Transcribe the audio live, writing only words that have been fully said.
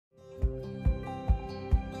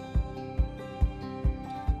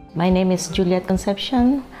My name is Juliet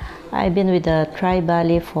Concepcion. I've been with the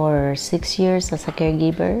Tri-Valley for 6 years as a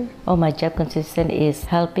caregiver. My job consistent is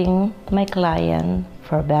helping my client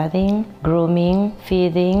for bathing, grooming,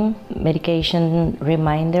 feeding, medication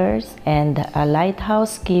reminders, and light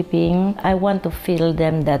housekeeping. I want to feel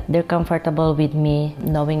them that they're comfortable with me,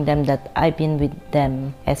 knowing them that I've been with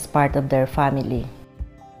them as part of their family.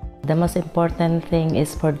 The most important thing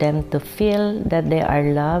is for them to feel that they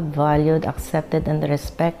are loved, valued, accepted, and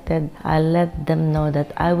respected. I let them know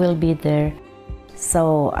that I will be there.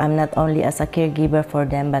 So I'm not only as a caregiver for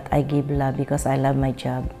them, but I give love because I love my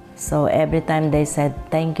job. So every time they said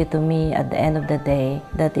thank you to me at the end of the day,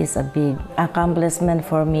 that is a big accomplishment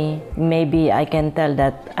for me. Maybe I can tell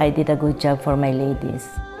that I did a good job for my ladies.